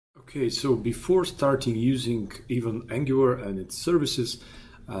Okay, so before starting using even Angular and its services,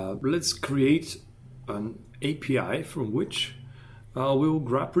 let's create an API from which we'll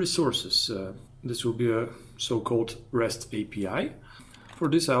grab resources. This will be a so-called REST API. For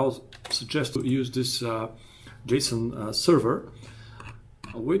this, I'll suggest to use this JSON server,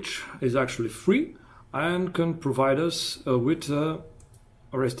 which is actually free and can provide us with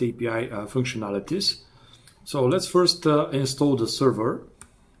REST API functionalities. So let's first install the server.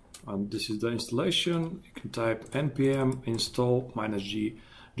 And this is the installation. You can type npm install -g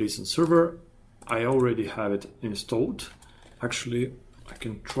JSON server. I already have it installed. Actually, I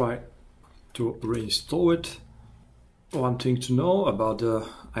can try to reinstall it. One thing to know about the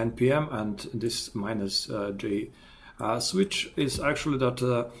npm and this -j switch is actually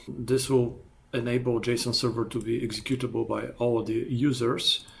that this will enable JSON server to be executable by all the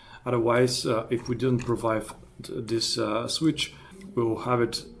users. Otherwise, if we didn't provide this switch, we'll have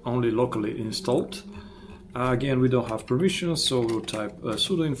it only locally installed. Again, we don't have permissions, so we'll type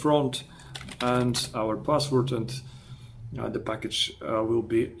sudo in front and our password, and the package will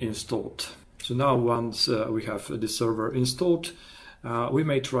be installed. So now once we have the server installed, we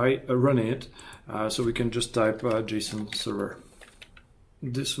may try running it. So we can just type JSON server.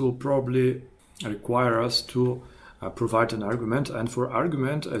 This will probably require us to provide an argument, and for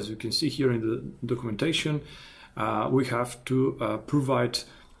argument, as you can see here in the documentation, we have to provide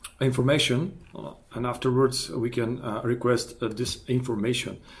information, and afterwards we can request this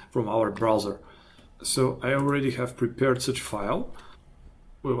information from our browser. So I already have prepared such file.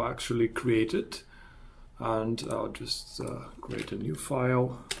 We'll actually create it, and I'll just create a new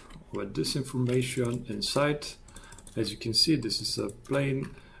file with this information inside. As you can see, this is a plain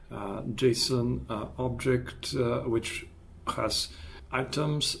JSON object which has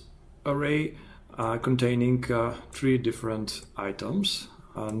items array containing 3 different items,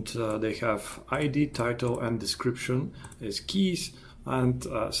 and they have ID, title, and description as keys, and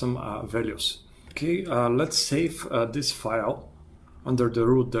some values. Okay, let's save this file under the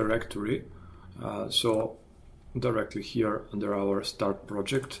root directory. So directly here under our start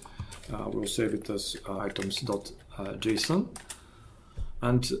project, we'll save it as items.json.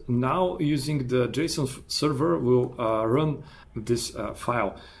 And now using the JSON server, we'll run this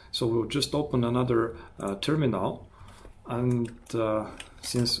file. So we'll just open another terminal, and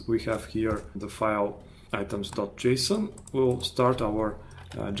since we have here the file items.json, we'll start our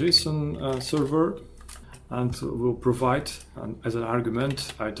JSON server, and we'll provide as an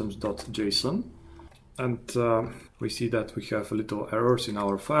argument items.json. And we see that we have little errors in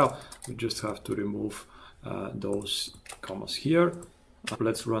our file. We just have to remove those commas here.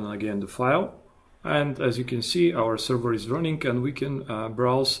 Let's run again the file. And as you can see, our server is running, and we can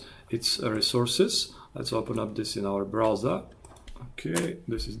browse its resources. Let's open up this in our browser. Okay,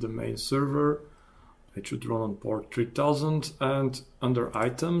 this is the main server. It should run on port 3000, and under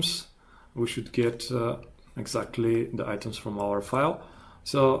items, we should get exactly the items from our file.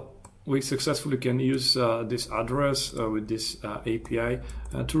 So we successfully can use this address with this API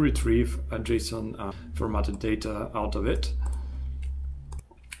to retrieve JSON formatted data out of it.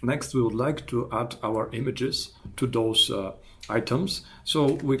 Next, we would like to add our images to those items.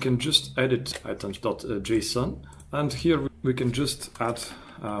 So we can just edit items.json, and here we can just add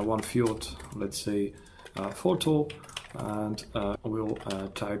one field, let's say photo, and we'll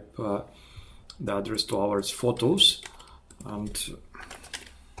type the address to our photos, and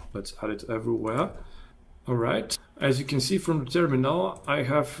let's add it everywhere. All right, as you can see from the terminal, I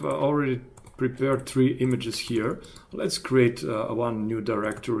have already prepared 3 images here. Let's create one new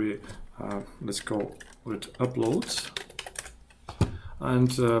directory. Let's go with uploads and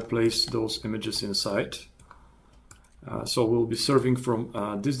place those images inside. So we'll be serving from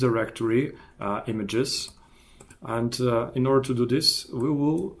this directory images, and in order to do this, we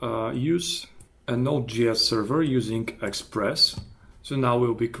will use a NodeJS server using Express. So now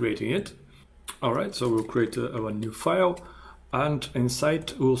we'll be creating it. All right, so we'll create a new file, and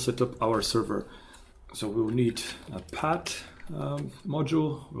inside we'll set up our server. So we'll need a path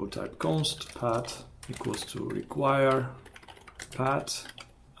module. We'll type const path equals to require path,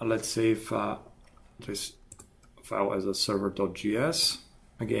 and let's save this file as a server.js.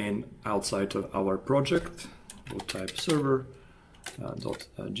 Again, outside of our project, we'll type server.js,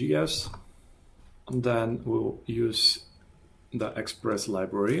 and then we'll use the Express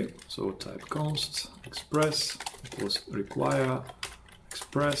library. So we'll type const express equals require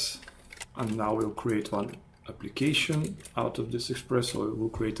express, and now we'll create one application out of this Express. So we'll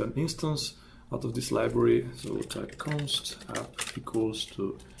create an instance out of this library. So we'll type const app equals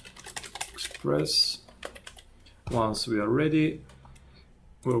to express. Once we are ready,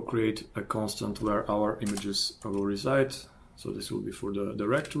 we'll create a constant where our images will reside. So this will be for the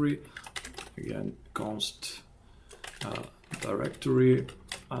directory. Again, const directory,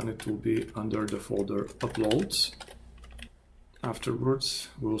 and it will be under the folder uploads. Afterwards,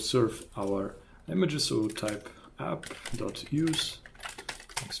 we'll serve our images, so we'll type app.use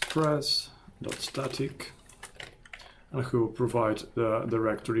express.static, and we will provide the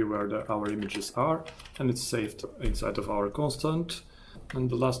directory where our images are, and it's saved inside of our constant. And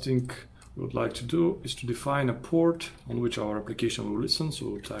the last thing we would like to do is to define a port on which our application will listen. So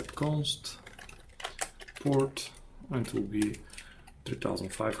we'll type const port, and it will be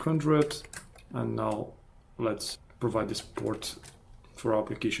 3500. And now let's provide this port for our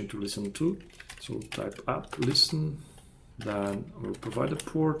application to listen to. So we'll type app listen, then we'll provide a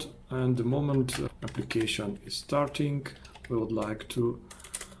port, and the moment application is starting, we would like to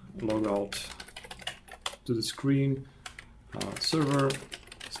log out to the screen. Server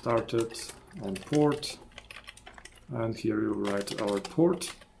started on port, and here you write our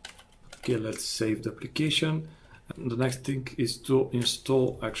port. Okay, let's save the application. And the next thing is to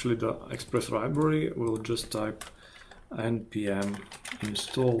install actually the Express library. We'll just type npm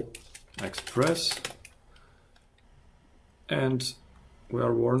install express, and we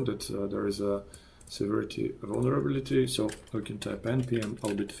are warned that there is a severity vulnerability, so we can type npm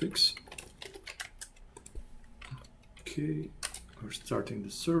audit fix. Okay, we're starting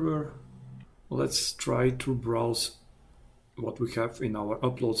the server. Let's try to browse what we have in our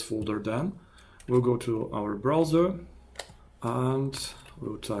uploads folder. Then we'll go to our browser and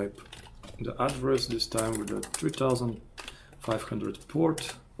we'll type the address, this time with the 3500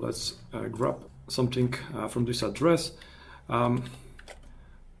 port. Let's grab something from this address.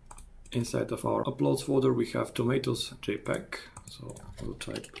 Inside of our uploads folder we have tomatoes JPEG, so we'll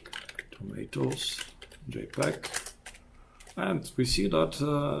type tomatoes JPEG. And we see that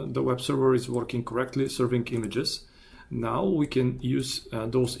the web server is working correctly, serving images. Now we can use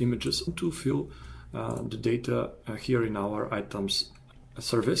those images to fill the data here in our items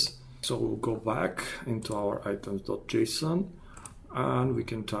service. So we'll go back into our items.json, and we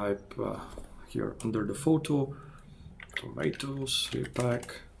can type here under the photo, tomatoes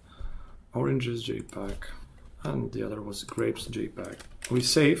JPEG, oranges JPEG, and the other was grapes JPEG. We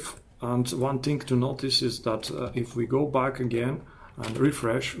save. And one thing to notice is that if we go back again and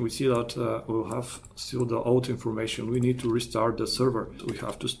refresh, we see that we'll have still the old information. We need to restart the server. We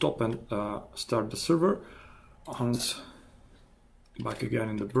have to stop and start the server, and back again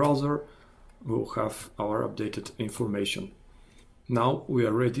in the browser, we'll have our updated information. Now we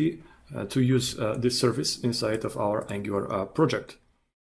are ready to use this service inside of our Angular project.